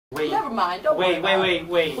Wait. Never mind. Don't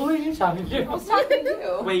Wait. Who are you talking to? I was talking to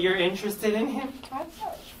you. Wait, you're interested in him?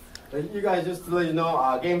 You guys, just to let you know,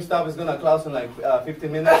 GameStop is gonna close in like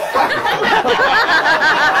 15 minutes. I'm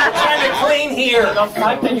trying to clean here. The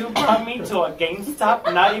fact that you brought me to a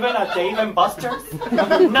GameStop, not even a Dave and Buster's,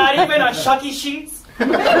 not even a Chuck E. Cheese,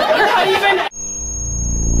 not even.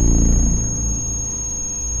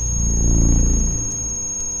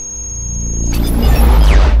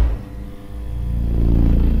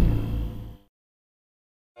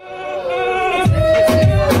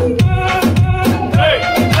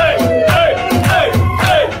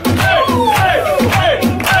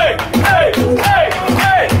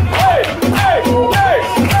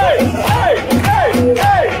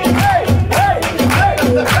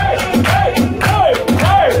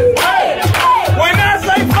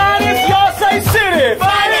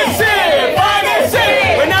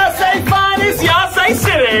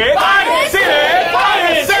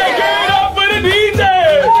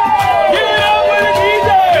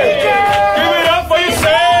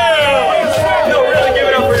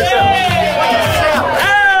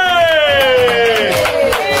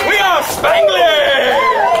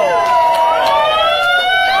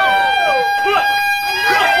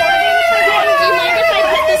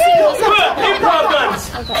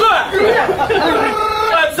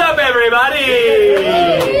 What's up, everybody?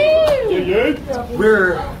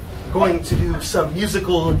 We're going to do some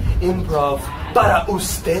musical improv para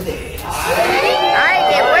ustedes.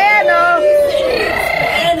 ¡Ay, qué bueno!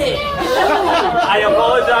 I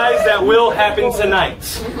apologize, that will happen tonight.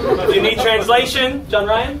 Do you need translation, John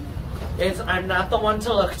Ryan? I'm not the one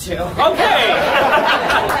to look to. Okay.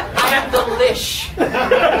 I am the lish. The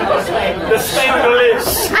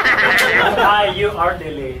Spanglish. Hi, you are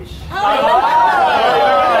delish.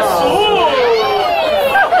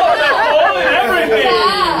 Everything.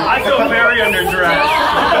 I feel very underdressed.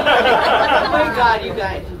 Oh my God, you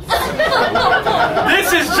guys.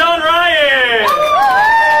 This is John Ryan.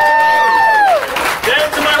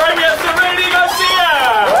 Then to my right, we have Serenity Garcia.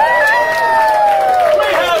 We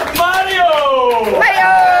have Mario.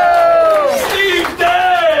 Steve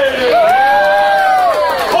Dead.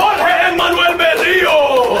 Jorge Emmanuel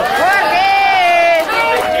Berrios.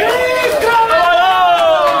 Chris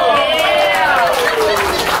Trovador.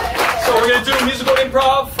 So we're going to do musical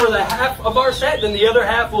improv for the half of our set, then the other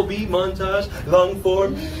half will be montage, long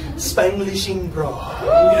form, Spanglish improv.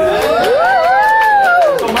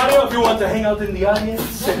 So Mario, if you want to hang out in the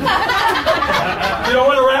audience, you don't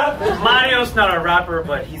want to rap? Mario's not a rapper,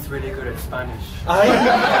 but he's really good at Spanish. So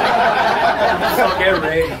get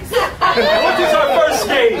ready. What is our first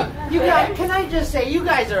game? You guys, can I just say, you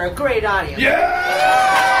guys are a great audience.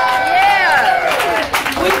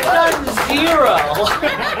 We've done 0.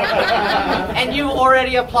 And you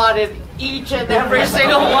already applauded each and every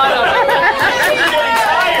single one of them.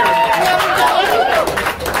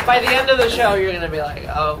 By the end of the show, you're going to be like,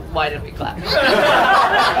 oh, why didn't we clap?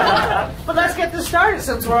 But let's get this started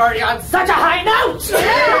since we're already on such a high note.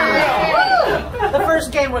 The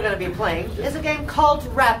first game we're going to be playing is a game called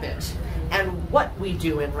Rapid. And what we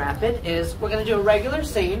do in Rapid is we're going to do a regular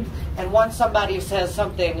scene, and once somebody says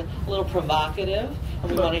something a little provocative,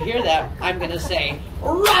 and we want to hear that, I'm going to say,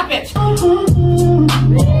 Rapid! Just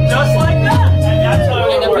like that! And that's how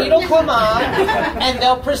And it the works. beat will come on, and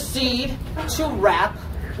they'll proceed to rap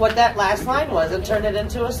what that last line was and turn it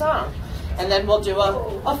into a song. And then we'll do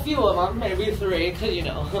a few of them, maybe 3, because, you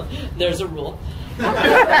know, there's a rule. So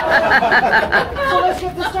let's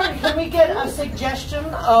get this started. Can we get a suggestion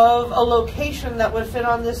of a location that would fit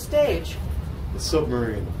on this stage? The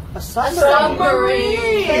submarine. A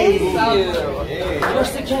submarine! Thank you. Hey. Your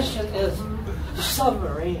suggestion is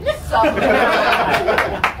submarine.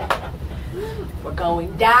 We're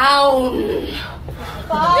going down.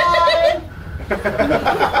 5.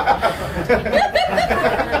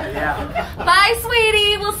 Bye,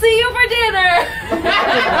 sweetie. We'll see you for dinner.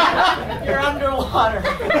 You're underwater.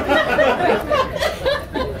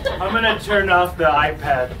 I'm gonna turn off the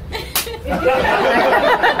iPad.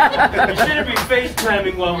 You shouldn't be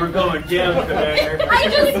FaceTiming while we're going down, Commander. I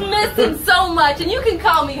just miss him so much, and you can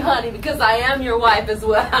call me honey because I am your wife as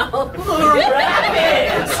well.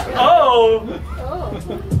 Oh!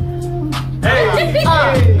 Hey!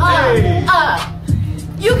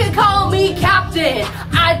 You can call me Captain.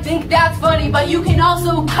 I think that's funny, but you can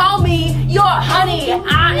also call me your honey.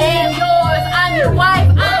 I am yours. I'm your wife.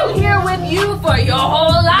 I'm here with you for your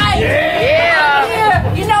whole life. Yeah! I'm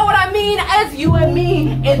here. You know what I mean? As you and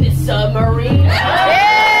me in the submarine.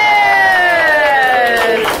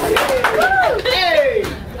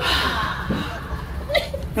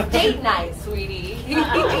 Date night, sweetie.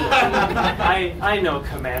 I I know,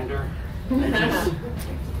 Commander.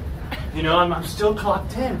 You know, I'm still clock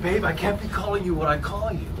 10, babe. I can't be calling you what I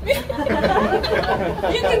call you. You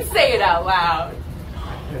can say it out loud.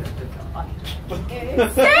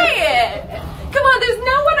 Say it! Come on, there's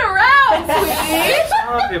no one around, sweetie!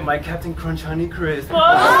 Stop it, my Captain Crunch Honey Crisp.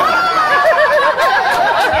 Commander,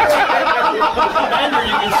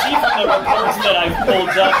 you can see from the reports that I've pulled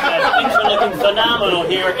up that things are looking phenomenal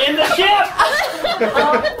here in the ship!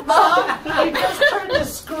 Mom, I just turned the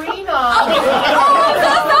screen on. Oh, I'm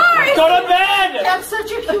so sorry! Go to bed! That's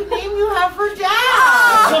such a cute name you have for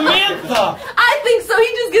Dad. Samantha! I think so. He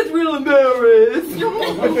just gets real embarrassed.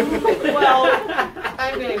 Well,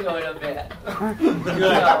 I'm gonna go to bed.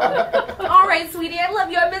 Good. All right, sweetie. I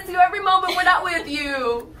love you. I miss you every moment we're not with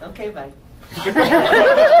you. Okay, bye.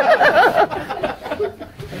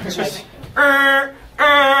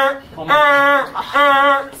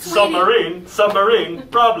 Submarine,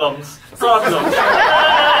 problems.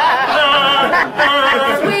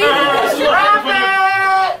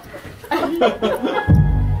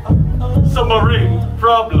 Submarine,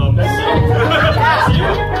 problems.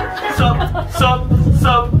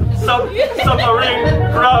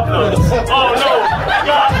 Submarine problems. Oh no,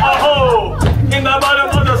 got a hole in the bottom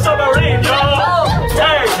of the submarine, y'all.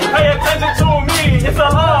 Hey, pay attention to me, it's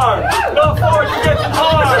alarm. Before you get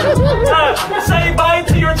hard. Say bye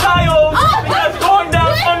to your child, because going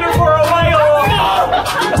down under for a while.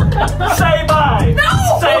 Say bye.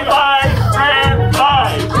 No. Say bye and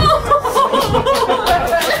bye.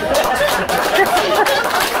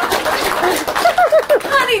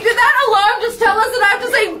 Honey, did that alarm just tell us that I have to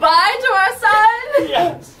say bye to our son?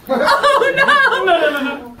 Yes. Oh no!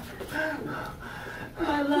 No.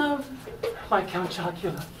 I love my Count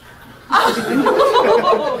Chocula.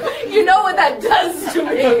 You know what that does to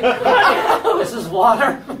me. This is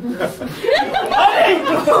water. Honey!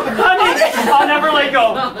 I'll never let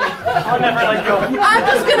go. I'm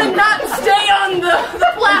just gonna not stay on the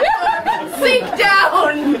platform and sink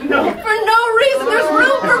down for no reason. There's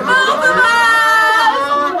room for both of us.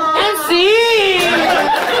 And see.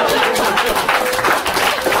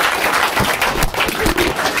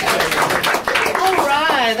 All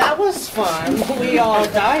right, that was fun. We all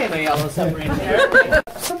die in a yellow submarine here.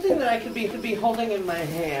 Something that I could be holding in my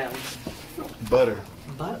hand. Butter.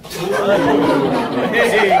 Butter.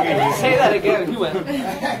 Hey, say that again. You went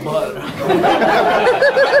butter.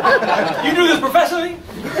 You do this professionally?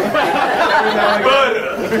 Butter.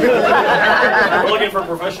 We're looking for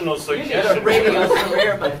professionals, so you You got a radio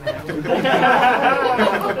career by now.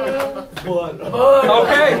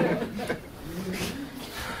 Okay.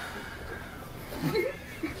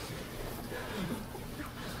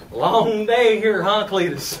 Long day here, huh,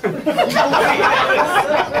 Cletus?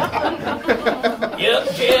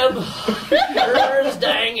 Yep, Jeb. Sure as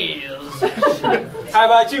dang is. How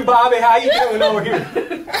about you, Bobby? How you doing over here?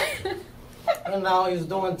 You know, he's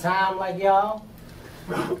doing time like y'all.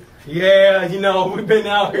 Yeah, you know, we've been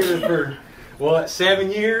out here for, what,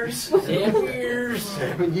 7 years? 7 years.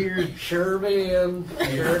 7 years. Sure been.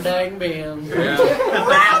 Sure dang been.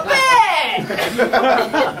 Rap it!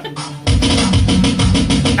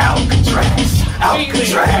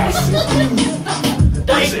 Alcatraz!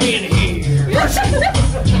 Dang been here.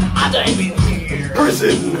 I dang been here.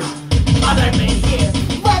 Prison! I dang been here.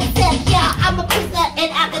 What's up, y'all? I'm a prisoner in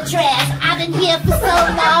Alcatraz. I've been here for so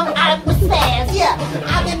long, I'm the fast. Yeah,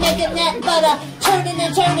 I've been making that butter, turning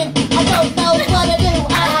and turning. I don't know what to do.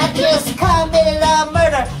 I just committed a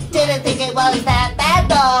murder. Didn't think it was that bad,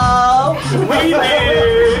 though. We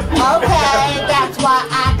did! Okay, that's why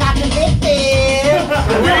I got convicted.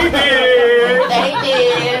 We did!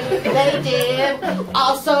 They did.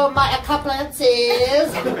 Also, my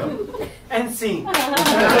accomplices. And scene.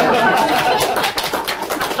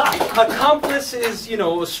 Accomplice is, you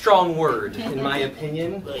know, a strong word, in my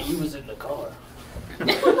opinion. But he was in the car.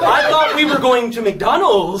 I thought we were going to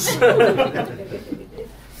McDonald's.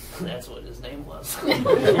 That's what his name was. Wait,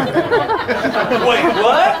 what?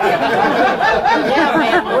 Yeah,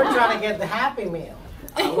 man, we're trying to get the Happy Meal.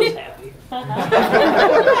 I was happy.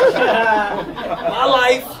 My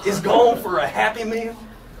life is going for a Happy Meal.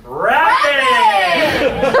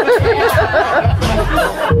 Rapping!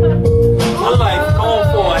 My life going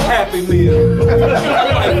for a Happy Meal. My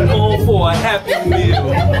life going for a Happy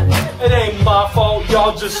Meal. It ain't my fault,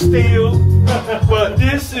 y'all just steal. But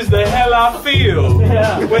this is the hell I feel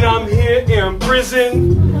when I'm here in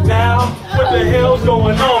prison. Now, what the hell's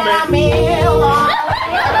going on, man?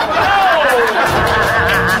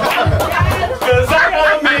 Cause I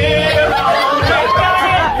got a meal.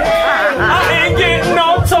 I ain't getting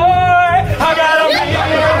no toy. I got a meal.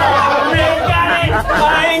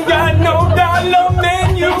 I ain't got no dollar.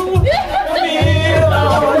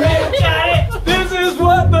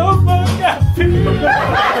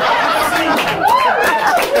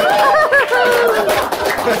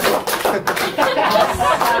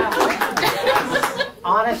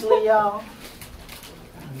 say, y'all,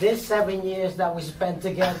 this 7 years that we spent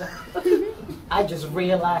together, I just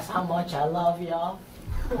realized how much I love y'all.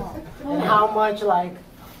 And how much, like,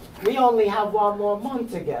 we only have 1 more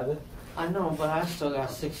month together. I know, but I still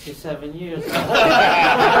got 67 years.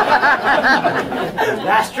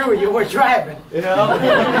 That's true, you were driving. You know?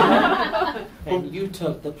 And you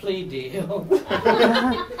took the plea deal.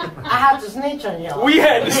 I had to snitch on y'all. We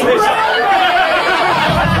had to snitch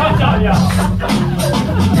on y'all.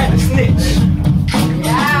 We had to snitch.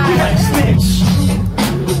 Yeah. We had to snitch.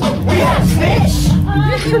 We had to snitch.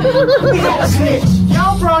 We had to snitch. Yo,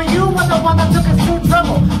 bro, you were the one that took us through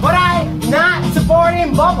trouble. But I not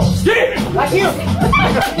supporting bubbles. Yeah. Like you. You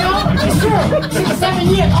know, it's true. 6 or 7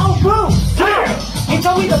 years. Oh, boo. Yeah. He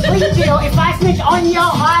told me the plea deal. If I snitch on your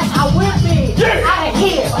ass, I will be out of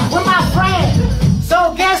here with my friends.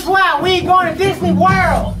 So guess what? We going to Disney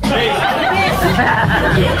World. Hey.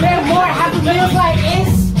 Get more happy meals like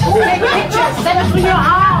this. Take pictures. Send them to your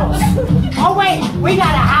house. Oh wait, we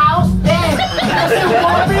got a house. Then we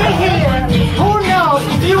won't be here. Who knows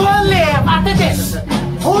if you will live after this?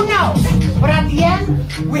 Who knows? But at the end,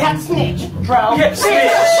 we had to snitch, bro. We had to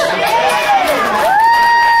snitch.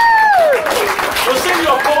 We'll send you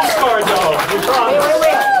a postcard, though. We promise.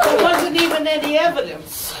 Wait. There wasn't even any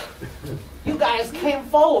evidence. You guys came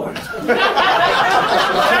forward. I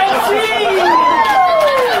see.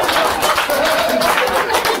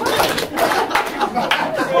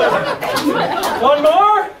 One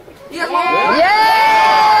more? Yes!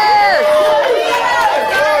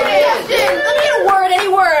 Let me hear a word, any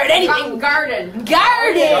word, anything. Garden.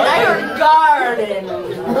 Garden. I heard garden.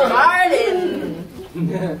 Garden.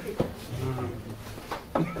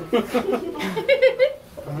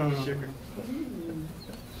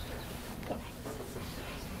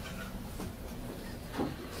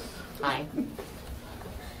 Hi.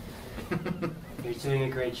 You're doing a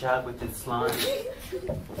great job with this slime.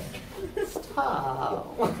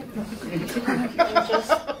 Stop. I'm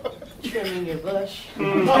just trimming your bush.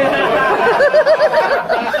 Wrap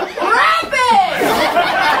it!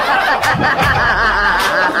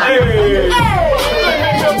 Hey.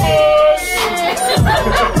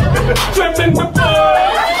 Trimming the bush.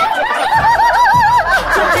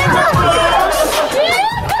 Trimming the bush.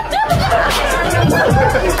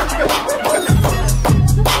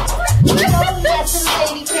 Listen,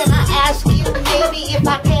 lady, can I ask you maybe if I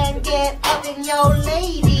can get up in your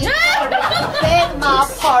lady? Beg my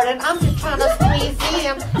pardon, I'm just trying to squeeze in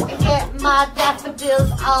and get my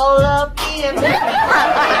daffodils all up in. You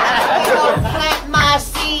know, plant my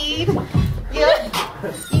seed. Yep,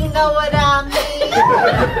 you know what I mean.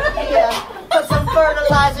 Yeah, put some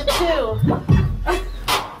fertilizer too.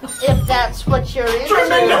 If that's what you're into.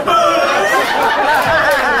 Trimming the bush.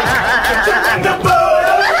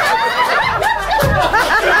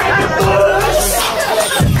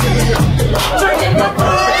 Trimming the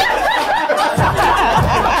bush.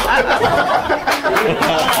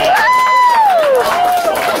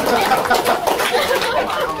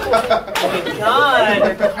 Oh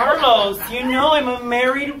my God, Carlos, you know I'm a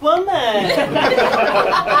married woman.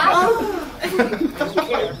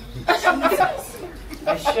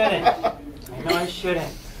 I shouldn't. I know I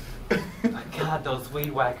shouldn't. But God, those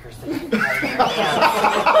weed whackers.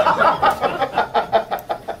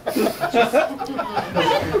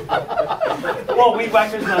 Well, weed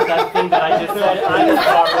whacker's not that thing that I just said. I'm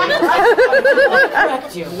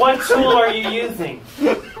sorry. What tool are you using?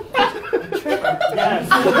 Yes.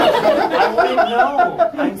 I wouldn't know.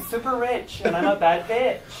 I'm super rich and I'm a bad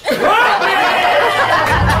bitch.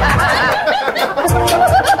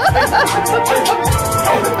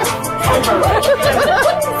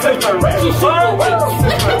 Super rich. Super rich.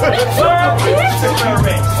 Super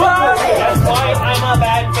rich. That's why I'm a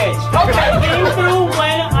bad bitch. I came through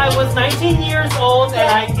when I was 19 years old and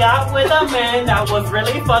I got with a man that was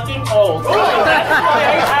really fucking old. That's why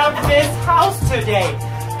I have this house today.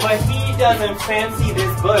 But he doesn't fancy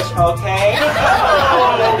this bush, okay?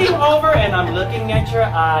 I'm looking over and I'm looking at your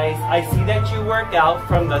eyes. I see that you work out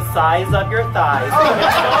from the size of your thighs.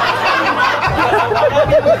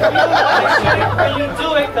 When you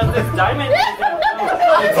do it, because this diamond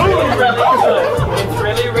it's really, really good. It's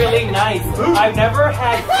really, really nice. I've never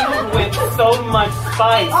had food with so much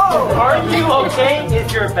spice. Are you okay?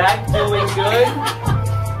 Is your back doing good?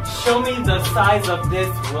 Show me the size of this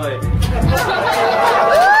wood.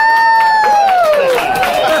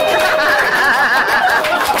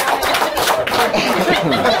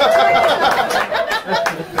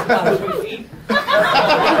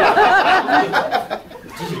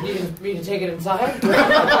 Did you need me to take it inside?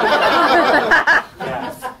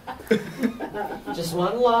 Yes. Just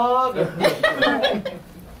one log?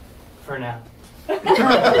 for now.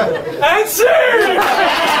 Answer!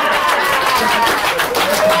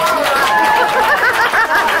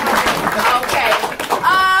 Okay.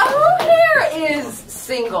 Who here is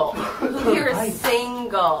single? Who here is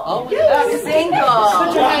single? Oh, yeah. Single.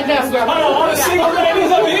 Put your hand down, girl. All the single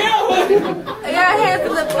ladies up here. You got hands in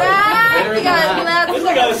the back. You got left. It's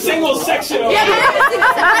like a single section over Yeah, here.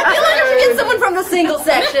 I feel like I should get someone from the single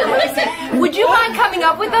section. Let me see. Would you mind coming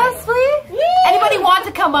up with us, please? Anybody want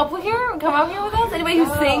to come up with here? Come up here with us? Anybody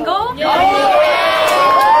who's single? Yeah.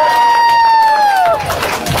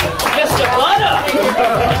 Mr. Butter.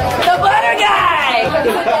 The butter guy.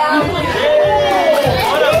 Sit down.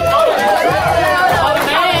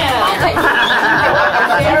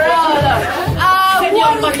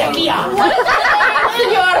 Senor Mantequilla.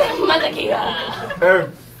 Senor Mantequilla. Aaron.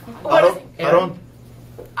 Aaron.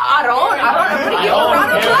 I'm gonna give you a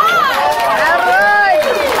round of applause.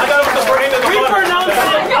 I got the brain of the We pronounce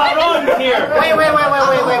it Aaron here.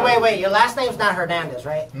 Wait. Your last name's not Hernandez,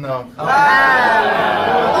 right? No. No,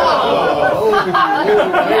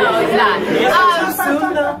 it's not.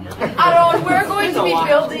 Aaron, we're going to be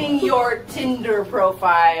building your Tinder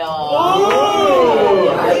profile.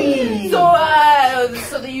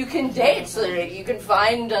 So that you can date, so that you can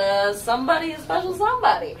find somebody, a special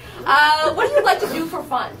somebody. What do you like to do for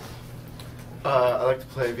fun? I like to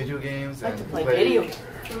play video games and Play video games.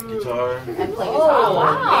 guitar. And play guitar.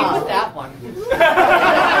 Wow. With that one.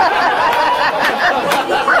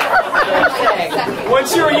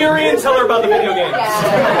 Once you're a Urian, tell her about the video games.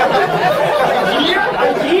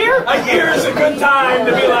 A year is a good time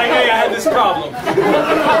to be like, hey, I had this problem.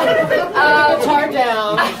 Guitar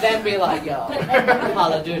down, then be like, yo,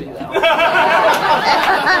 Call of Duty though.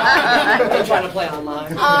 I'm trying to play online.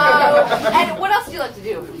 And what else do you like to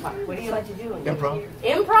do for fun? What do you like to do? Improv.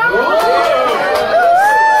 Improv?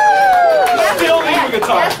 Still need the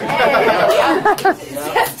guitar.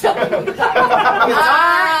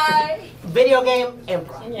 Video game,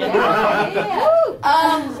 improv.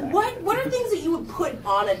 What are things that you would put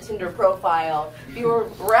on a Tinder profile if you were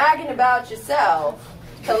bragging about yourself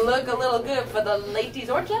to look a little good for the ladies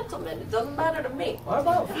or gentlemen? It doesn't matter to me. Or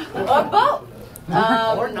both. Or both.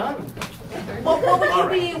 Or none. What would you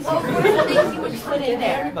be? What are the things you would put in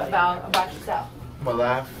there about yourself? My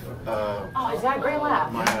laugh. Oh, he's got a great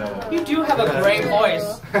laugh. You do have a great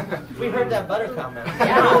voice. We heard that butter comment.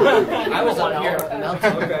 Yeah. I was up here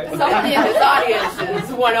melting. Okay. Somebody in this audience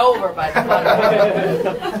is won over by the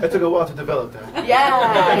butter. It took a while to develop that.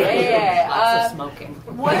 Yeah. Lots of smoking.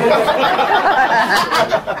 What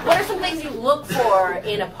are some things you look for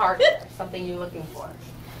in a partner? Something you're looking for?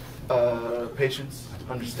 Patience,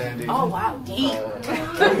 understanding. Oh wow, deep.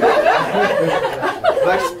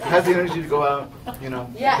 Has the energy to go out,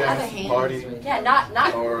 dance, party, Yeah, not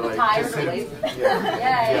or like tired just or sit. lazy. Yeah,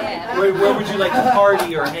 Yeah. Where would you like to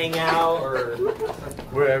party or hang out or?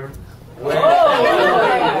 wherever.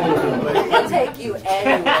 I'll take you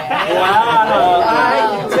anywhere. Wow. I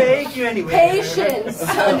can take you anywhere. Patience,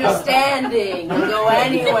 understanding, you'll go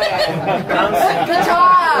anywhere.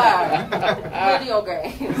 Guitar, video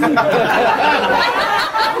games. Do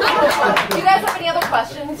you guys have any other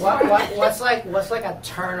questions? What's like a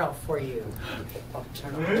turn off for you?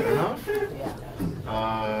 Turn off? Yeah.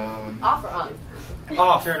 Off or on?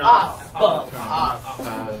 Off. Turn off. Off.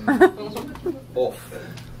 Off.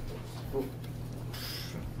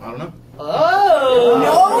 I don't know. Oh!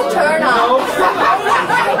 No turn off.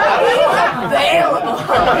 He's available.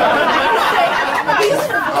 He's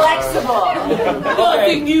flexible.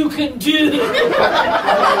 Nothing you can do. Make me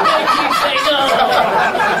say no.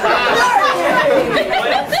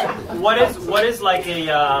 What is like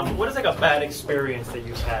a bad experience that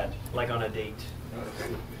you've had like on a date?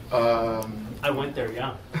 I went there,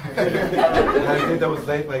 yeah. I think that was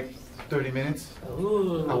late, like 30 minutes.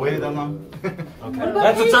 Ooh. I waited that long. Okay.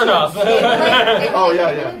 That's a turn off. Oh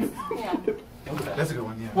yeah. That's a good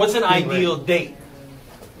one. Yeah. What's an ideal date?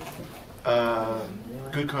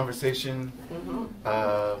 Good conversation.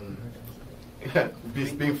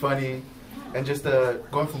 Being funny, and just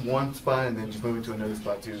going from one spot and then just moving to another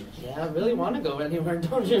spot too. Yeah, I really want to go anywhere,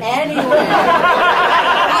 don't you? Anywhere.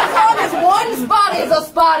 As long as one spot is a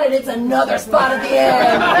spot and it's another spot at the end.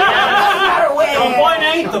 Doesn't matter where. The point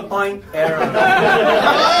ain't the point error.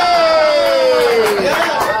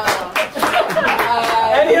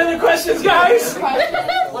 Any other questions, guys?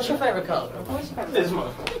 What's your favorite color? This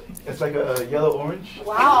one. It's like a yellow orange.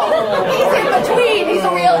 Wow. He's in between. He's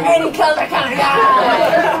a real any color kind of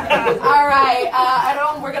guy. All right.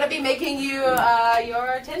 Aaron, we're going to be making you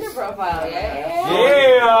your Tinder profile.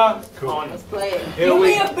 Yeah. Cool. Let's play it. Here Give we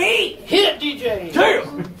me a beat. Hit it, DJ.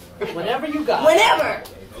 Damn. Whenever you got. Whenever.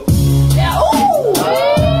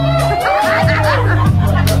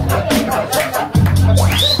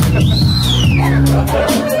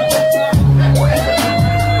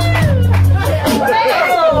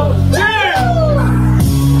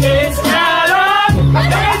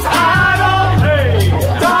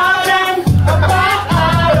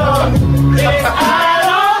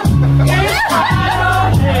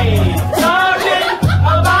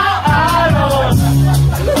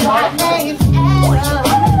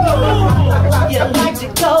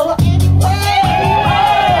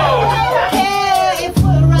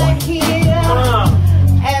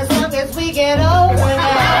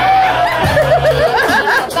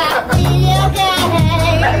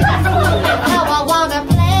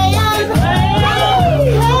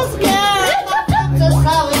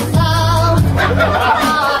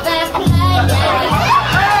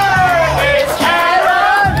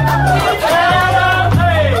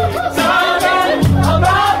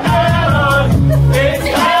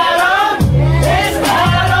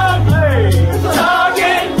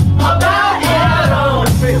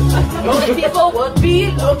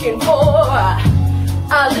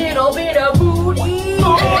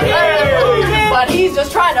 he's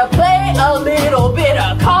just trying to play a little bit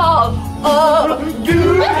of Call of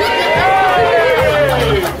Duty.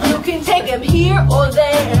 You can take him here or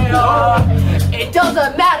there. It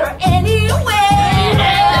doesn't matter anywhere.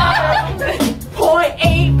 Point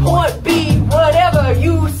A, point B, whatever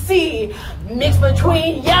you see, mix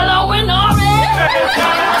between yellow and orange.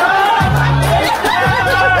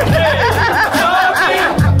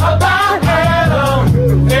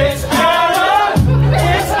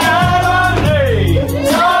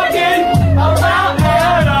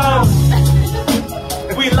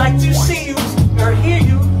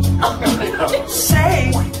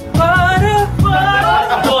 Say butter,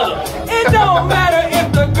 butter. It don't matter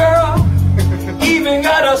if the girl even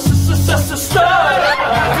got a stud.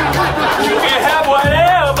 You can have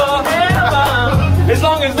whatever, as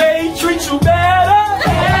long as they treat you better.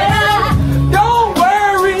 Don't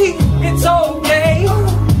worry, it's okay.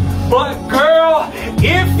 But girl,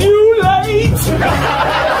 if you late, it's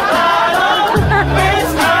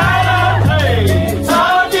Adam. Hey,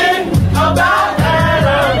 talking about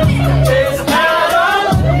Adam. It's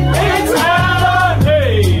Adam. It's Adam.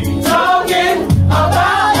 Hey, talking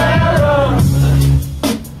about Adam.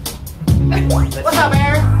 What's up,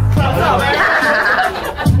 Aaron? What's up,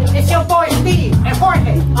 Aaron? It's your boy Steve and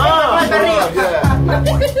Jorge. Berrios.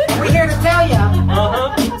 We're here to tell you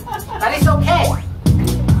that it's okay.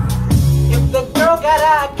 If the girl got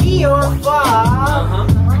a key or a fob,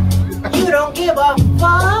 you don't give a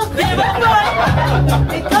fuck.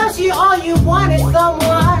 Because all you want is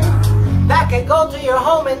someone that can go to your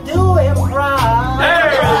home and do improv.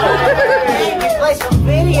 Maybe play some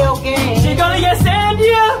video games. She gonna get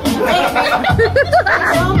Sandia?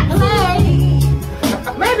 Don't play.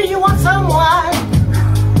 Maybe you want someone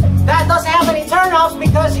that doesn't have any turn-offs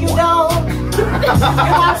because you don't. You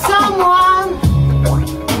want someone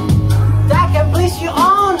that can please you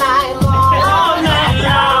all night long. All night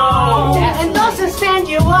long. And doesn't stand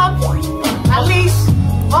you up at least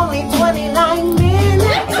only 29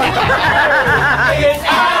 minutes. It's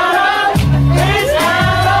Adam. It's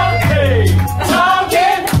Adam. Hey,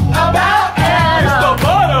 talking about Adam. It's the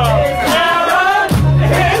butter.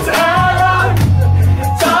 It's Adam. It's Adam.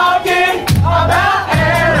 Talking about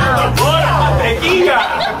Adam. The butter. Mantequilla.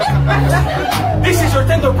 This is your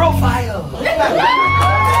tender profile. Swipe.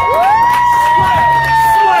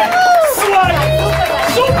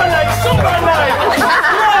 Super nice. Super nice.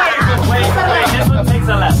 Wait, this one takes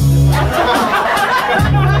a left.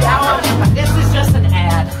 This is just an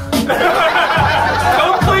ad.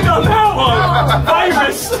 Don't click on that one.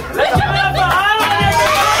 Virus. Let's give it up for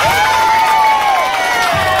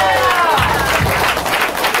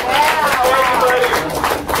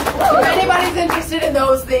If anybody's interested in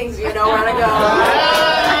those things, you know where to go.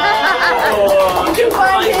 You can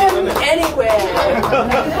find him anywhere.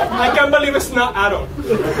 I can't believe it's not Adam.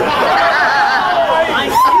 I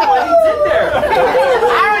see what he did there.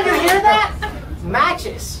 Aaron, you hear that?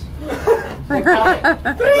 Matches.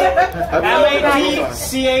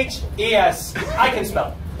 M-A-T-C-H-E-S. I can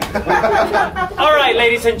spell. All right,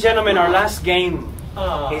 ladies and gentlemen, our last game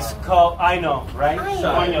is called I Know, right?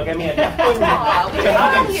 Coño, give me a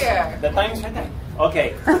Here. The time's right there.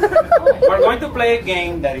 Okay. We're going to play a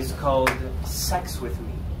game that is called Sex With Me.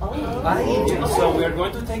 So we're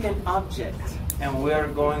going to take an object and we're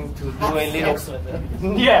going to do a little...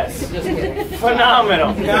 Yes.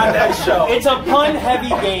 Phenomenal. Not that show. It's a pun-heavy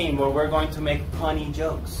game where we're going to make punny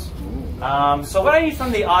jokes. So what I need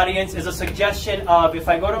from the audience is a suggestion of, if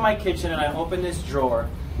I go to my kitchen and I open this drawer,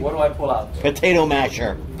 what do I pull out? Potato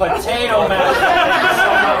masher. Potato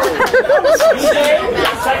masher.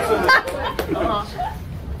 Sex with me.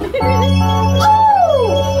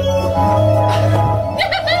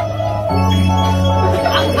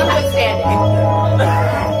 I'm good standing.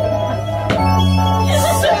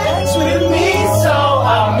 Sex with me so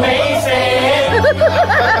amazing.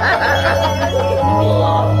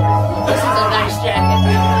 This is a nice jacket.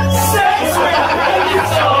 Sex with me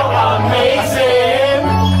so amazing.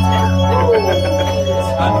 It's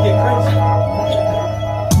about to get crazy.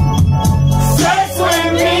 Sex with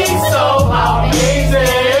me so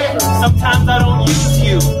amazing. Sometimes I don't use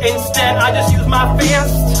you. Instead, I just use my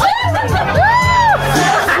fist.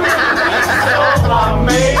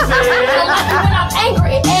 Amazing. When I'm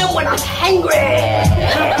angry and when I'm hangry.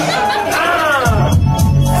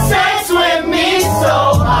 Sex with me so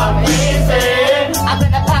amazing. I'm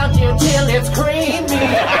gonna pound you till it's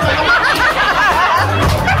creamy.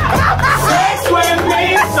 Sex with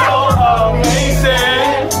me so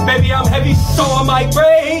amazing. Baby, I'm heavy, so I might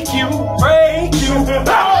break you, break you.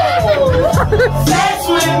 Sex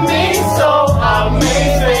with me so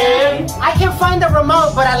amazing. I can find the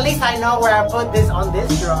remote, but at least I know where I put this on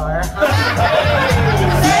this drawer.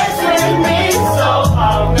 Sex with me so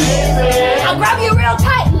amazing. I'll grab you real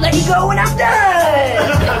tight and let you go when I'm done.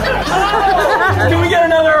 Can we get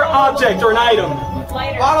another object or an item?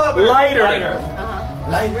 Lighter. Lighter.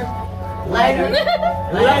 Lighter.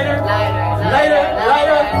 Lighter.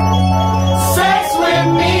 Sex with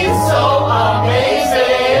me so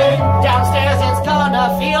amazing. Downstairs it's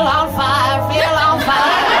gonna feel on fire, feel on fire.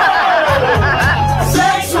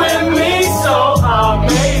 Sex with me so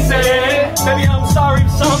amazing. Baby, I'm sorry,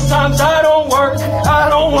 sometimes I don't work.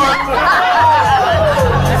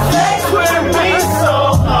 Sex with me so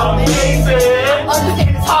amazing.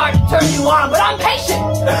 Understand it's hard to turn you on, but I'm patient.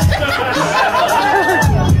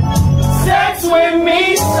 Sex with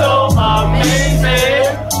me so amazing.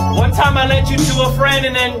 One time I lent you to a friend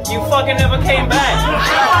and then you fucking never came back.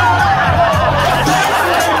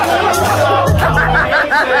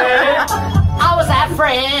 I was that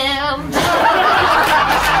friend.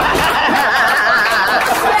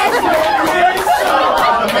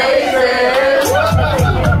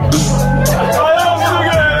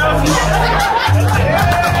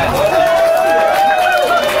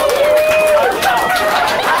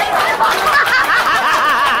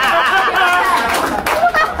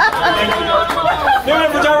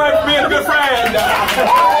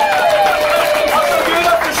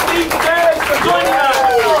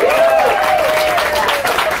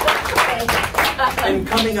 And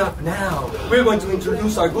coming up now, we're going to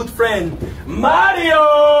introduce our good friend, Mario!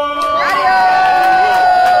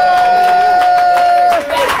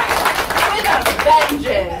 With a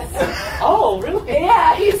vengeance. Oh, really?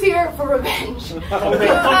 Yeah, he's here for revenge.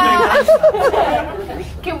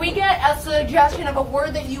 Can we get a suggestion of a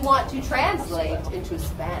word that you want to translate into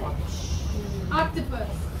Spanish? Octopus.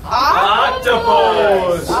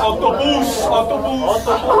 Octopus! Octopus! Octopus!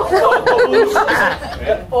 Octopus!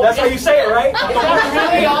 That's how you say it, right?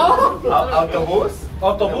 Autobús?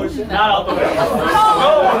 Octopus? Not autobus.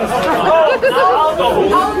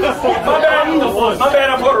 My bad,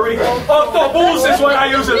 I'm Puerto Rico. Octopus is what I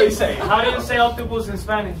usually say. How do you say octopus in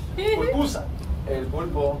Spanish? Pulpusa. El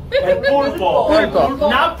pulpo. El pulpo.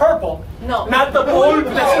 Not purple. No. Not the pulp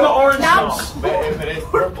that's in the orange juice. If it is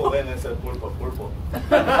purple, then it's a pulpo.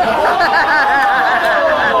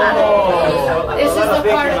 This is the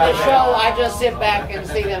part of the show I just sit back and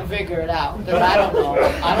see them figure it out. Because I don't know.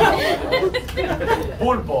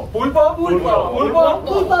 Pulpo. Pulpo? Pulpo. Pulpo.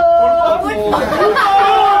 Pulpo.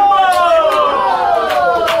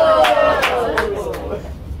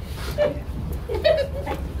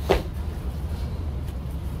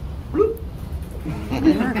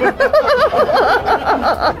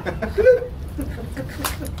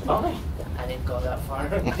 Oh, I didn't go that far.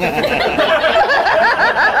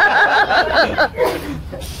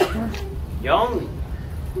 Young.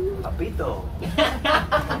 Papito.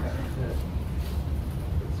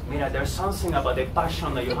 Mira, there's something about the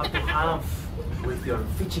passion that you have to have with your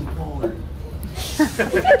fishing pole.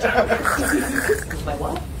 My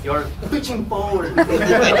what? Your fishing pole. Mira,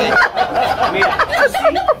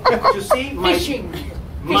 you see? Fishing.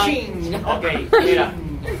 Okay, mira.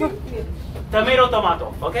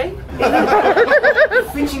 Tomato, okay?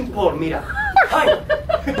 Fishing pole, mira. Hi.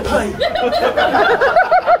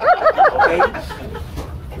 Okay?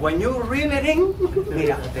 When you reel it in,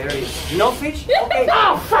 mira, there is no fish. Okay.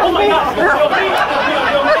 Oh my God!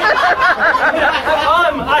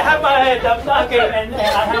 I have my head. Okay, and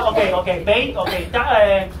I have okay, bait. Okay,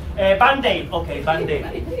 Band-Aid. Okay,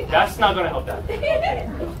 Band-Aid. That's not gonna help that. Okay.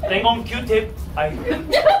 Then on Q-tip.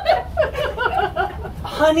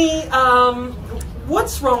 Honey,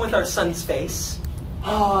 what's wrong with our son's face?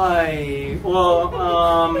 Hi. Well,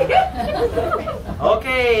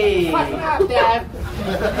 okay. Dad.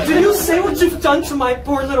 Did you say what you've done to my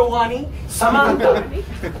poor little Juani? Samantha,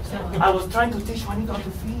 I was trying to teach Juanito how to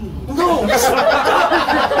feed. No!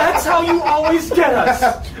 That's how you always get us!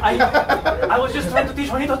 I was just trying to teach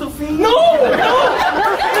Juanito how to feed. No!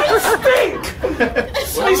 You stink!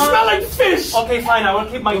 They smell like fish! Okay, fine, I will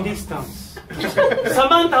keep my distance.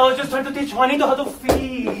 Samantha, I was just trying to teach Juanito how to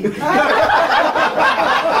feed.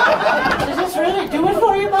 Does this really do it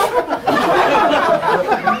for you, Mom?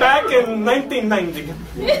 Back in 1990.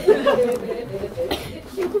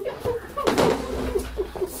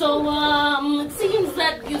 So, it seems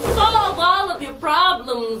that you solve all of your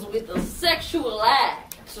problems with a sexual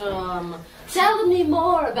act. Tell me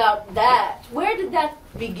more about that. Where did that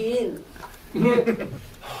begin?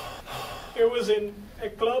 It was in a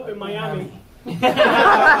club in Miami. He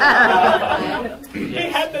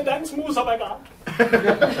had the dance moves of a god.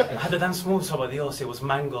 I had to dance moves over Dios. It was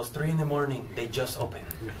Mango's, 3 in the morning. They just opened.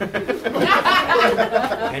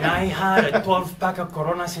 And I had a 12-pack of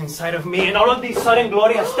Coronas inside of me, and all of a sudden,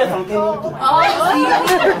 Gloria Stefan came into my Oh,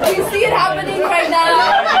 you see it happening right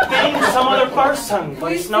now? I became some other person,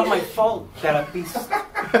 but it's not my fault, therapist.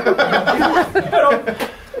 Pero,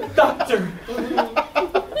 doctor,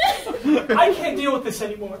 I can't deal with this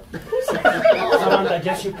anymore. Samantha,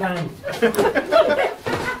 yes you can.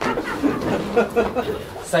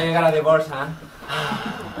 So you got a divorce, huh?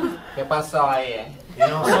 ¿Qué pasó ahí? You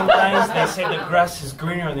know, sometimes they say the grass is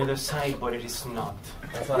greener on the other side, but it is not.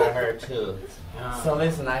 That's what I heard too. Yeah. So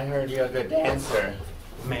listen, I heard you're a good dancer.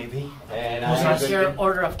 Maybe. And What's your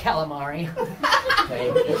order of calamari?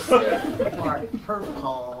 Thank you, sir. Or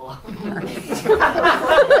purple.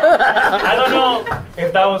 I don't know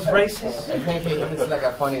if that was racist. I think it's like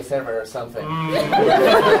a funny server or something.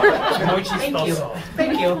 Muy Thank you. chistoso.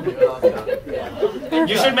 Thank you. Yeah.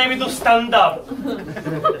 You should maybe do stand up.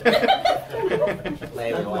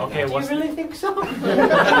 Maybe. Okay, Do you what's really think so?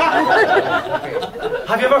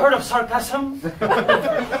 Have you ever heard of sarcasm?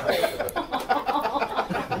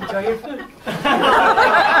 Enjoy your food.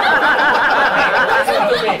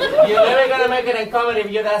 You're never gonna make it in comedy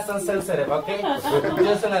if you're that sensitive, okay?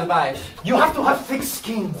 Just an advice. You have to have thick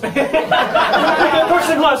skin. The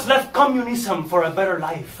person who has left communism for a better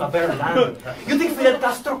life, a better land. You think Fidel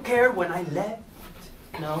Castro cared when I left?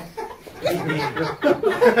 No. He did.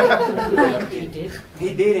 You did?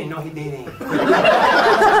 He didn't. No, he didn't.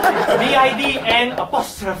 D-I-D-N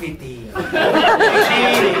apostrophe T. He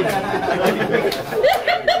didn't.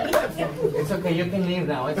 It's okay, you can leave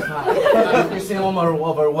now, it's fine. You seem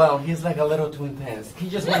overwhelmed. He's like a little too intense. He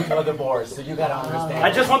just went through a divorce, so you gotta understand.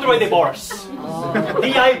 I just went through a divorce.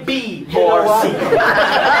 D-I-B or C.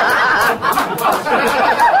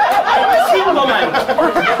 Single man.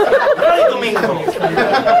 Ready to mingle.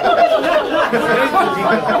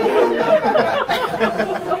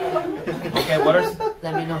 Okay, what are...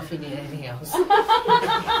 Let me know if you need anything else.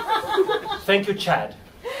 Thank you, Chad.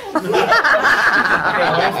 Okay,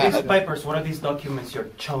 what are these papers? What are these documents you're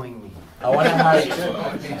showing me? I wanna hire you.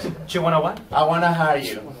 Do you wanna what? I wanna hire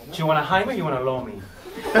you. Do you wanna hire me or you wanna loan me?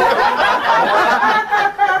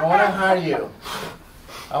 I wanna hire you.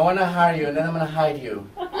 I wanna hire you and then I'm gonna hide you.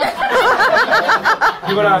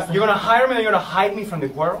 You're gonna hire me and you're gonna hide me from the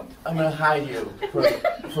world? I'm gonna hide you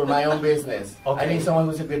for my own business. Okay. I need someone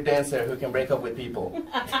who's a good dancer who can break up with people.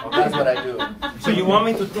 That's what I do. So you want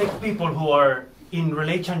me to take people who are in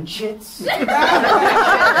relationships? Don't say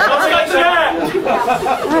that!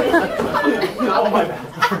 Oh my bad.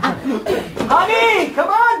 Honey, come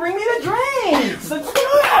on, bring me the drinks. Let's do it.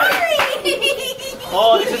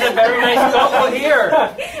 Oh, this is a very nice couple here.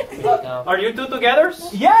 Are you two together?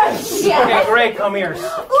 Yes. Okay, great. Come here. Wait,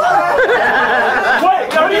 what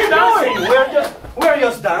are you doing? We're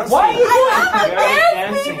just dancing. Why are you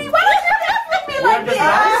dancing? Baby, why don't you dance with me like this?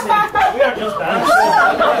 We are just dancing.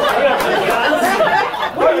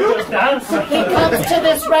 We're just dancing. He comes to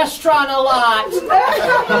this restaurant a lot.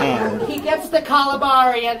 He gets the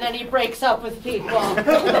calamari and then he breaks up with people.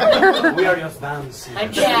 We are just dancing.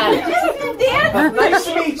 I'm Chad. Nice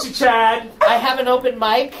to meet you, Chad. I have an open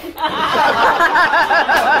mic.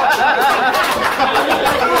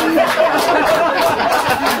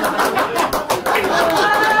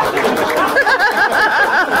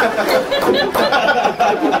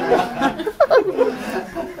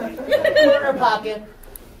 Corner pocket.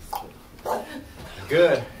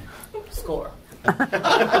 Good. Score.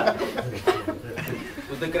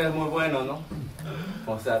 Tú te crees muy bueno, ¿no?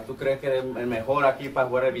 O sea, tú crees que eres el mejor aquí para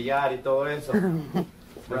jugar el billar y todo eso.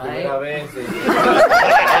 Por primera vez.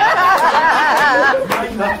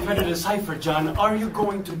 I'm not trying to decipher, John. Are you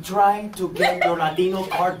going to try to get your Latino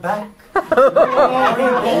card back? Or are you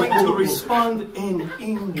going to respond in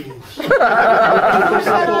English?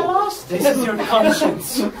 This is your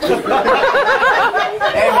conscience. You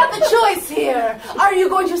have the choice here. Are you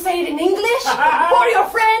going to say it in English for your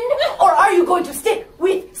friend, or are you going to stick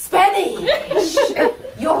with Spanish?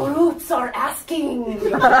 Your roots are asking.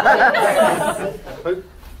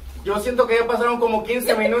 Yo siento que ya pasaron como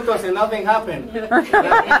 15 minutos and nothing happened.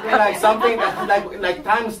 Like something, like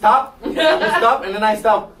time stopped. You stop and then I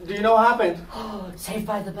stop. Do you know what happened? Saved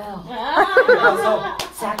by the Bell. ¿Qué pasó?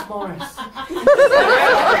 Zach Morris.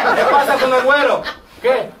 ¿Qué pasa con el güero?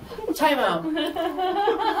 ¿Qué? Time out.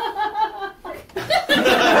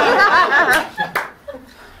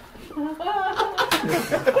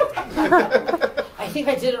 I think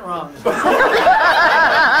I did it wrong.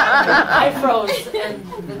 I froze and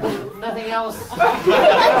nothing else. I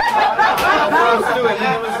froze too, and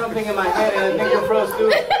then there was something in my head, and I think you froze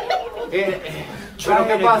too. Pero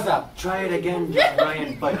 ¿qué pasa? Try it again,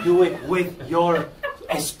 Ryan, but do it with your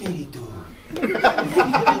espíritu.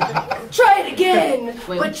 Try it again,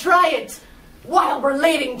 but try it while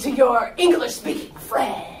relating to your English-speaking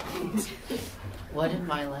friend. What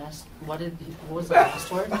was the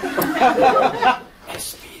last word?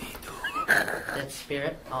 Espíritu. That's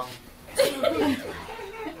spirit. Oh.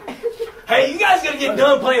 Hey, you guys gotta get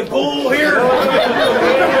done playing pool here.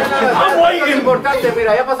 I'm waiting. Importante,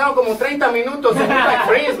 mira, ya pasaron como 30 minutos and you're like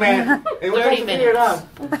freeze, man. 30 minutes.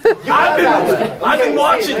 I've been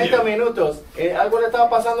watching 30 you. minutos. Algo le estaba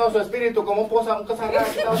pasando a su espíritu, como un cosa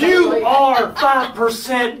rara. You are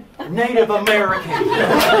 5% Native American.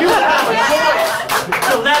 You have a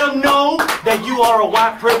choice to let them know that you are a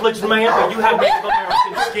white privileged man, but you have Native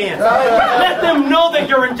American skin. Let them know that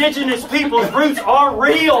your indigenous people's roots are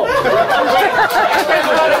real.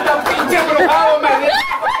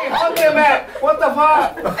 What the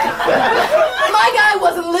fuck? My guy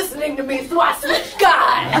wasn't listening to me, so I switched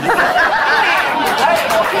guys.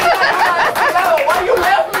 Why you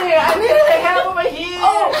left me? I needed a hand over here.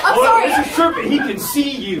 Oh, I'm sorry. This is Serpent, he can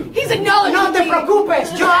see you. He's acknowledging No te me.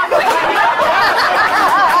 preocupes, yo hablo.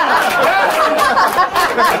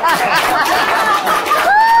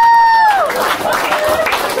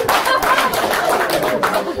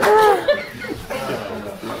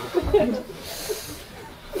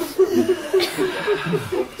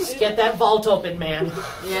 Just get that vault open, man.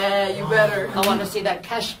 Yeah, you better. I want to see that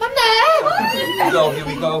cash money. Here we go, here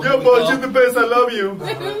we go. Yeah, boss, you're the best. I love you.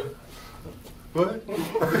 What? You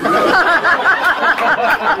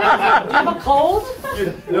have a cold?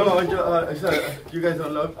 No, I said, you guys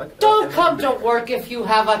don't love. Don't come to work if you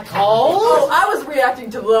have a cold. Oh, I was reacting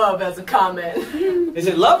to love as a comment. Is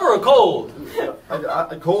it love or a cold?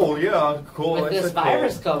 Cold, yeah, cold. With I this said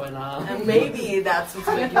virus cold. going on. And maybe that's what's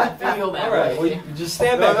making you feel that All right, way. well, just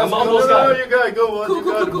stand No, back. that's I'm almost no, done. you gotta go. Boss. Cool, You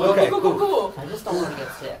cool, gotta cool, go. cool, Okay, cool, cool, cool. I just don't want to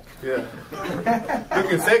get sick. Yeah.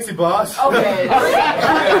 Looking sexy, boss. Okay. I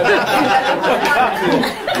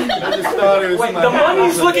just thought it was Wait, my- the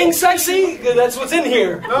money's looking sexy? That's what's in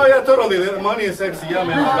here. No, yeah, totally. The money is sexy. Yeah,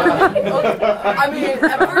 man. I mean,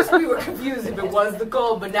 at first we were confused if it was the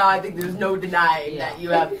cold, but now I think there's no denying that you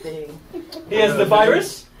have the thing. He has the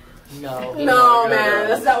virus? No. No, man,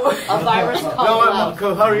 that's not what. A virus called No,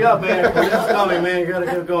 love. hurry up, man. It's coming, man. You gotta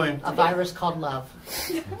get going. A virus called love.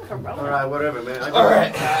 All right, whatever, man. All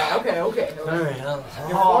right. Okay. All right.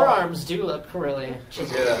 Your forearms do look really.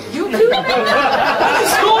 Yeah. You too.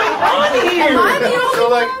 What's going on here? So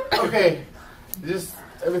like, okay, just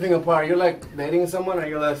everything apart. You're like dating someone, or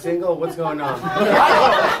you're like single? What's going on?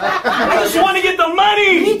 I just want to get the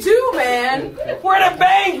money. Me too, man. We're at a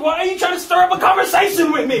bank. Why are you trying to stir up a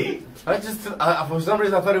conversation with me? I just, for some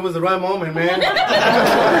reason, I thought it was the right moment, man. Is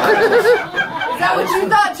that what you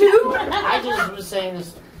thought too? I just was saying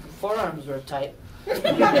his forearms were tight. You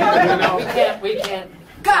know, We can't.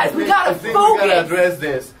 Guys, we gotta I think we gotta focus. address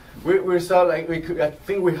this. We're so like I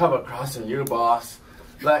think we have a crush on you, boss.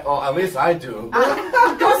 Like, oh, at least I do.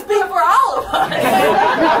 Don't speak for all of us. I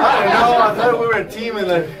don't know. I thought we were a team, and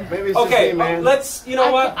like maybe it's Okay, just me, man. let's. You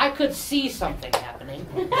know what? I could see something happening.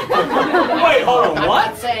 Wait, hold on. I'm What?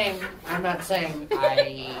 not saying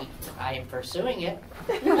I am pursuing it.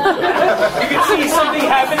 You can see something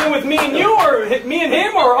happening with me and you, or me and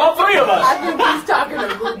him, or all three of us. I think he's talking to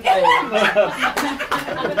group thing.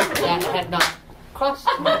 That had not crossed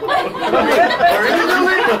my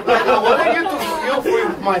Originally, like, I wanted you to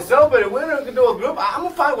for myself, but if we're gonna do a group,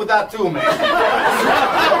 I'm fine with that too, man.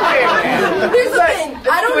 Okay, man. Here's the thing.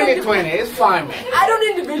 I don't 2020, it's fine, man. I don't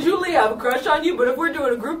individually have a crush on you, but if we're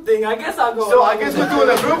doing a group thing, I guess I'll go. So I guess we're doing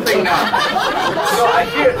a group thing now. So I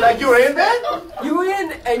hear, like, you're in there? You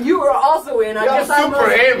in, and you are also in. I You're guess I'm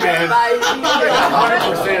super in, man. Like,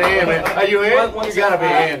 100% in, man. Are you in? You gotta be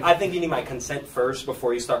in. I think you need my consent first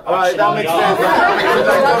before you start. All right, that makes sense.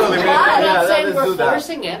 Totally, man. I'm Yeah, not saying let's do we're that.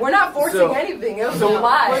 forcing it. we're not forcing So- anything. It was so- a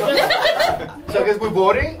lie. So I guess we're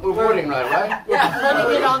voting? We're voting, right? Yeah.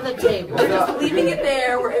 Putting it on the table. We're just leaving it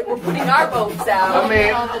there. We're putting our votes out. I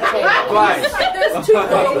mean, On the table. twice. There's two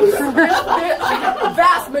votes. The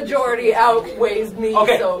vast majority outweighs me.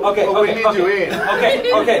 Okay, So. okay, But we okay, need okay. you in.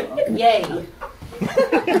 Okay. Yay.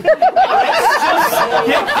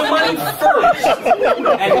 Get the money first,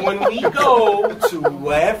 and when we go to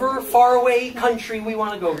whatever faraway country we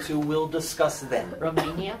want to go to, we'll discuss then.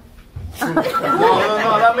 Romania?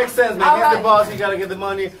 No, that makes sense, man. He's the boss, you gotta get the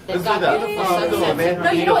money. Let's do that. Let's do it, man.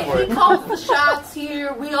 No, you know what? He calls the shots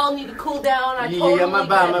here. We all need to cool down. I totally Yeah, my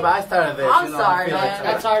bad. I started this. I'm sorry, man. Like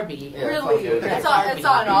That's our beat. Really. It's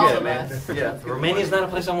on all of us. Yeah. Romania's not a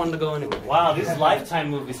place I wanted to go anyway. Wow, these Lifetime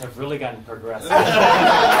movies have really gotten progressive.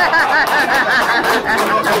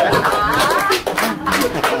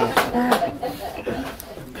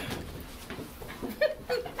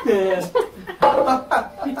 Yes. I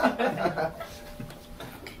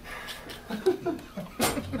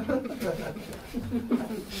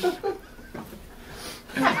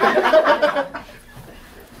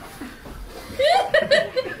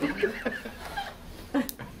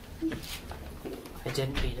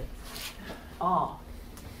didn't beat it. Oh.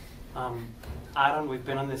 Adam, we've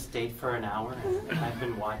been on this date for an hour and I've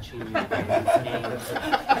been watching you play these games.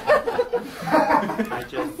 I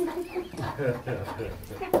just...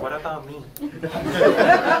 What about me?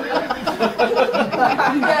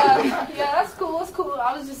 Yeah, that's cool.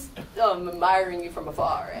 I was just admiring you from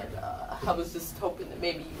afar, and I was just hoping that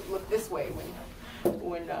maybe you would look this way when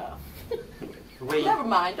Wait. Never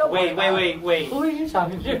mind. Don't worry about it. Wait. Who are you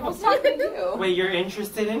talking to? I was talking to you. Wait, you're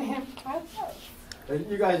interested in him?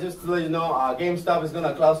 You guys, just to let you know, GameStop is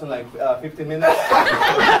gonna close in like 15 minutes. Trying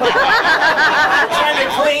to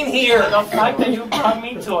clean here. The fact that you brought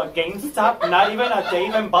me to a GameStop, not even a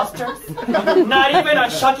Dave and Buster's, not even a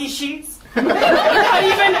Chuck E. Cheese, not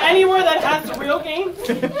even anywhere that has real games.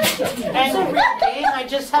 And a real game, I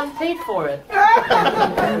just haven't paid for it.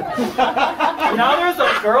 Now there's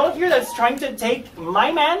a girl here that's trying to take my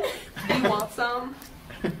man. Do you want some?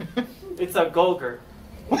 It's a Golger.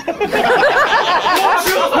 Choose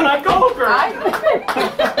on a Golger. I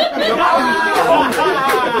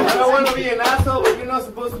don't want to be an asshole, but you're not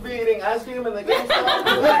supposed to be eating ice cream in the GameStop.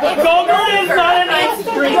 Golger is not an ice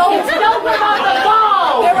cream. It's yogurt on the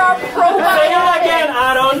go. There are probiotics. Say it again,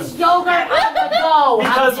 Adam. It's yogurt on the go.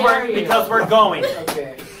 Because we're going.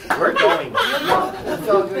 Okay. We're going. That's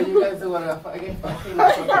all good. You guys do whatever.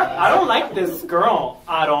 I don't like this girl,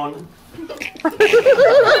 Adam.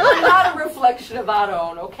 I'm not a reflection of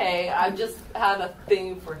Aaron, okay? I've just had a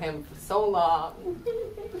thing for him for so long.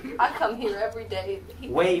 I come here every day.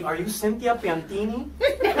 Wait, are you Cynthia Piantini?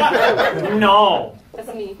 No.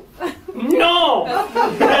 That's me. No!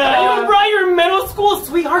 You brought your middle school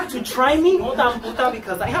sweetheart to try me? Hold on, puta,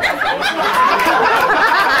 because I have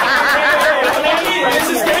This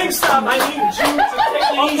is GameStop. I need you to take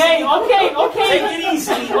it easy. Okay. Take it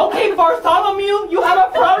easy. Okay, Bartholomew, you have a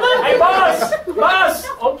problem? Hey, boss!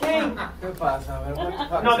 Okay.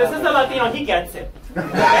 No, this is the Latino. He gets it. Okay,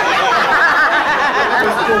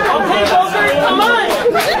 Golger, come on.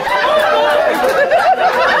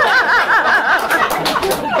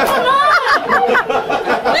 Come on.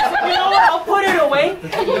 You know what? I'll put it away.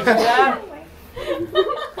 Yeah.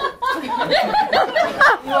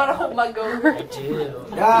 You want to hold my goat? I do.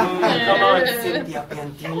 Come on, Cynthia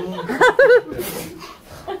Piantini.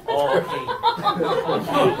 Okay.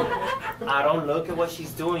 I don't look at what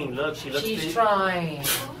she's doing. Look, she looks. She's trying.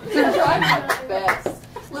 She's trying her best.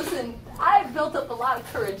 Listen, I've built up a lot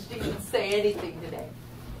of courage to even say anything today.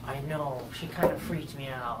 I know. She kind of freaked me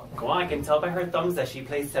out. Well, I can tell by her thumbs that she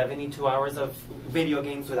plays 72 hours of video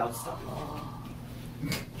games without stopping.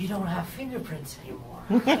 You don't have fingerprints anymore.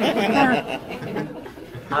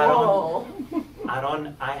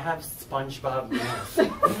 I have SpongeBob nails.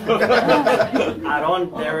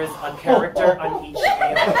 There is a character on each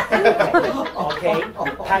nail. Okay?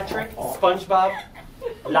 Patrick, SpongeBob,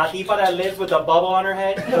 La Tifa that lives with a bubble on her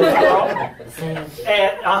head.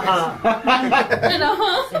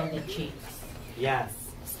 Sandy cheeks. Yes.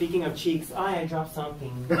 Speaking of cheeks, I dropped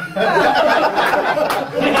something.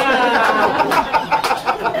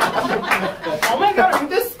 Oh my god, are you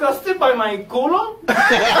disgusted by my culo?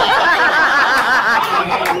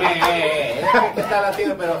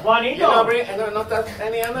 Juanito. No touch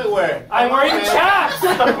any underwear. I'm wearing chaps.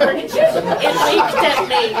 I'm wearing chaps. It leaked at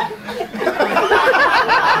me.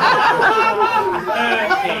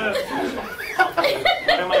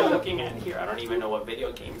 What am I looking at here? I don't even know what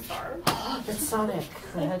video games are. It's Sonic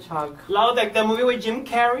the Hedgehog. Loud, like the movie with Jim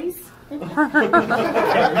Carrey's?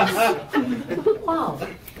 Wow.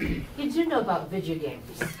 You do know about video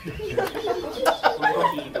games.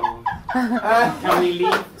 Can we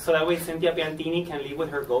leave so that way Cynthia Piantini can leave with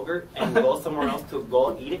her Golger and go somewhere else to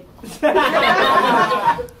go eat it?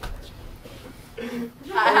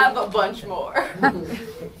 I have a bunch more. Can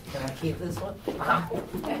I keep this one?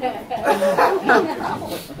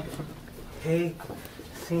 Hey,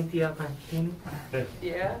 Cynthia Piantini.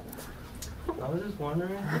 Yeah? I was just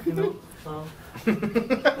wondering, you know,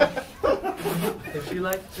 if you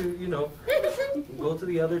like to, you know, go to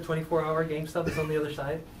the other 24-hour game stuff that's on the other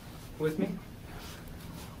side with me.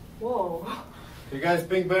 Whoa. You guys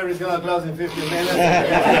think Barry's gonna close in 15 minutes?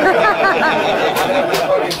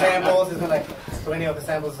 Fucking samples. It's been like 20 of the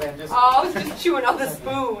samples and just. Oh, I was just chewing on the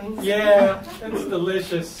spoons. Yeah, it's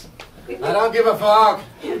delicious. I don't give a fuck.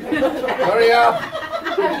 Hurry up.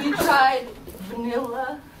 Have you tried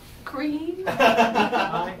vanilla cream?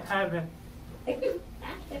 I haven't. It's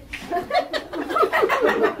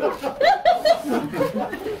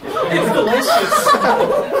delicious.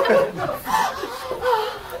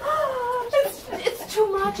 It's too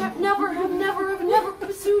much. I've never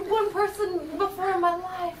pursued one person before in my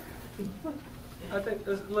life. I think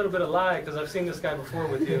there's a little bit of lie because I've seen this guy before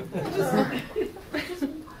with you.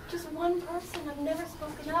 Just one person. I've never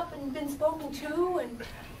spoken up and been spoken to, and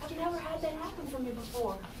I've never had that happen for me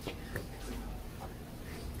before.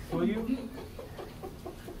 Will you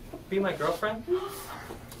be my girlfriend?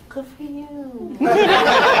 Good for you. I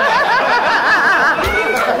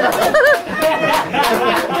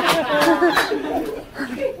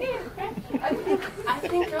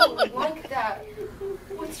think I would like that.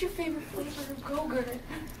 What's your favorite flavor of Go-Gurt?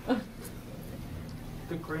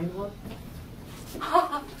 The green one?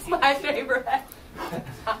 It's my favorite.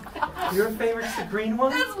 Your favorite's the green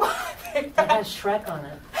one? That's my favorite. It has Shrek on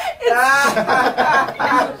it.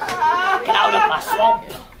 Get out of my swamp.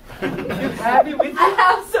 You have it with you? I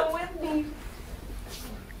have some with me.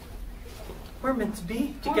 We're meant to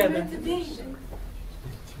be We're together. meant to be.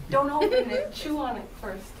 Don't open it. Chew on it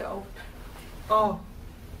first, though. Oh,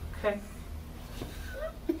 okay.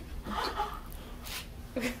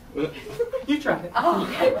 You try it. Oh,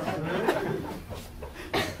 okay.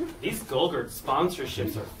 These Go-Gurt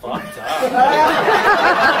sponsorships are fucked up.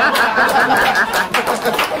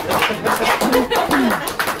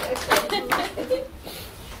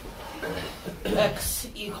 X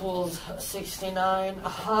equals 69.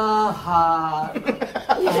 Ha ha.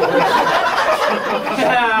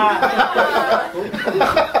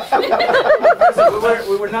 So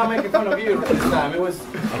we were not making fun of you this time. It was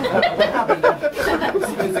what happened?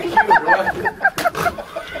 It's a cute,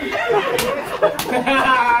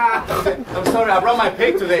 I'm sorry, I brought my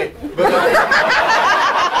pig today. But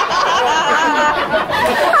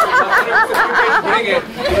bring it.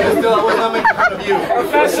 Still, I was not making fun of you.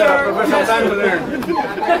 Professor, time to learn.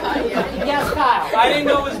 Yes, Kyle. I didn't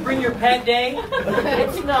know it was Bring Your Pet Day.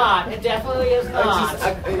 It's not. It definitely is not.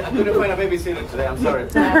 I couldn't find a babysitter today. I'm sorry.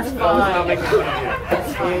 That's I was not fine. making fun of you.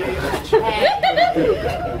 That's fine.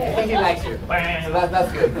 I think he likes you. So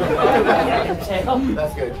that's good.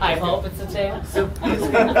 That's good. I hope it's a tail. So please,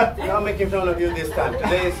 I'm not making fun of you this time.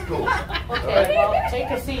 Today is cool. Okay, well, take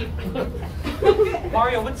a seat.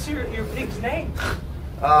 Mario, what's your pig's name?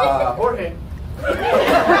 Jorge.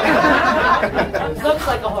 Looks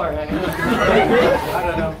like a Jorge. I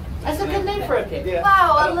don't know. That's a good name for a pig. Yeah.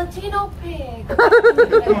 Wow, a Latino pig. How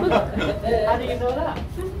do you know that?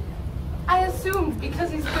 I assumed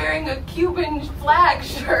because he's wearing a Cuban flag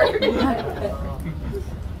shirt.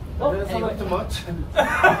 Oh, That's not too much.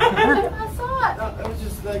 I saw it. No, it was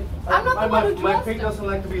just like I'm not the one who my dressed pig him. doesn't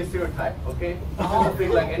like to be a stereotype, okay? It's just a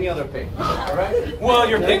pig like any other pig. Alright? Well,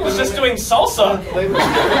 your pig was just doing salsa.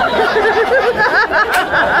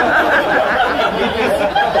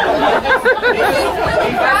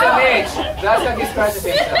 That's how he scratches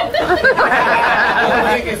himself. I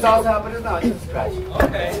think it's salsa, but it's not, it's just a scratch.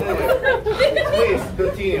 Okay. Anyway, please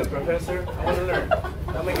continue, Professor. I want to learn.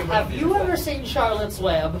 Don't make it Have you ever seen Charlotte's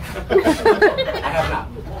Web? I have not.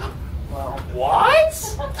 What?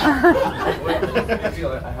 I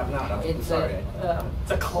feel it. I have not. I'm It's sorry.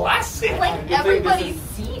 It's a classic. Like You think this everybody's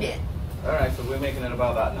seen it. Alright, so we're making it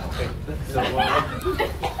about that now. Okay. So,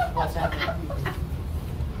 What's happening?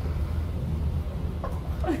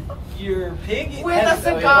 Your pig With a has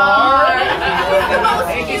cigar. I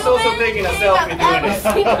think he's also taking a selfie doing it. I've ever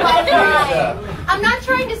seen in my life. I'm not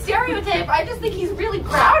trying to stereotype. I just think he's really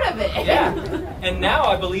proud of it. Yeah. And now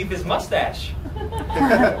I believe his mustache.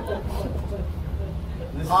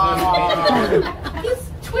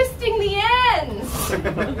 He's twisting the ends.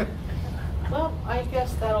 Well, I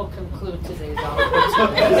guess that'll conclude today's hour.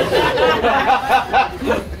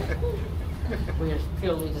 We're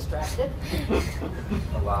purely distracted.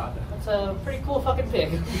 A lot. That's a pretty cool fucking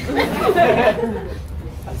pig.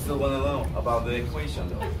 I still want to know about the equation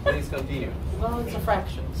though. Please continue. Well, it's a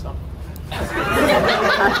fraction, so. This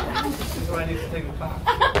is why I need to take a class.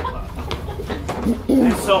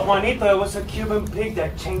 And so, Juanito, it was a Cuban pig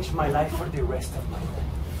that changed my life for the rest of my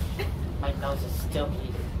life. My nose is still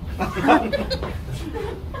bleeding.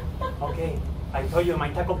 Okay, I told you in my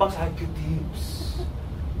taco box I had good tips.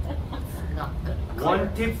 not good.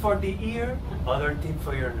 One tip for the ear, other tip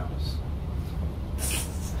for your nose.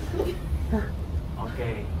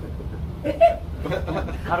 Okay.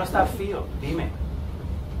 How does that feel? Dime.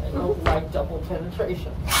 I don't like double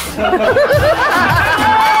penetration.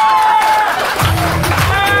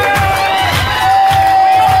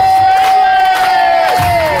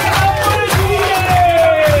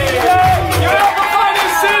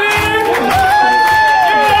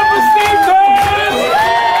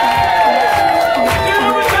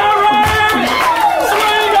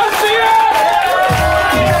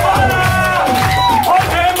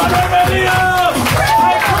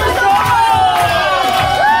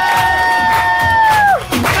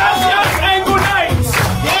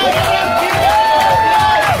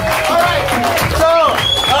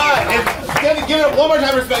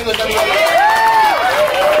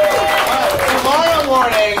 Tomorrow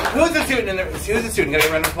morning, who's a student? Who's a student? Got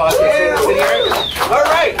a round of applause? All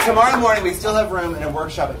right. Tomorrow morning, we still have room in a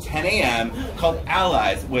workshop at 10 a.m. called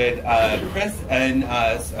Allies with Chris and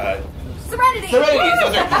Serenity.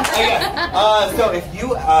 So if you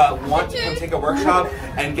want to come take a workshop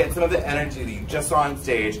and get some of the energy that you just saw on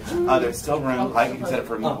stage, there's still room. Like you can set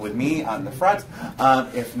up with me on the front.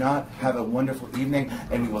 If not, have a wonderful evening,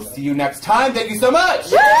 and we will see you next time. Thank you so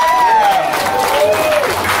much.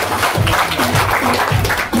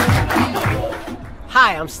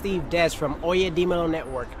 Hi, I'm Steve Des from Oye Dimelo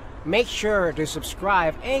Network. Make sure to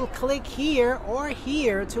subscribe and click here or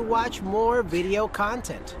here to watch more video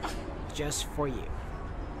content just for you.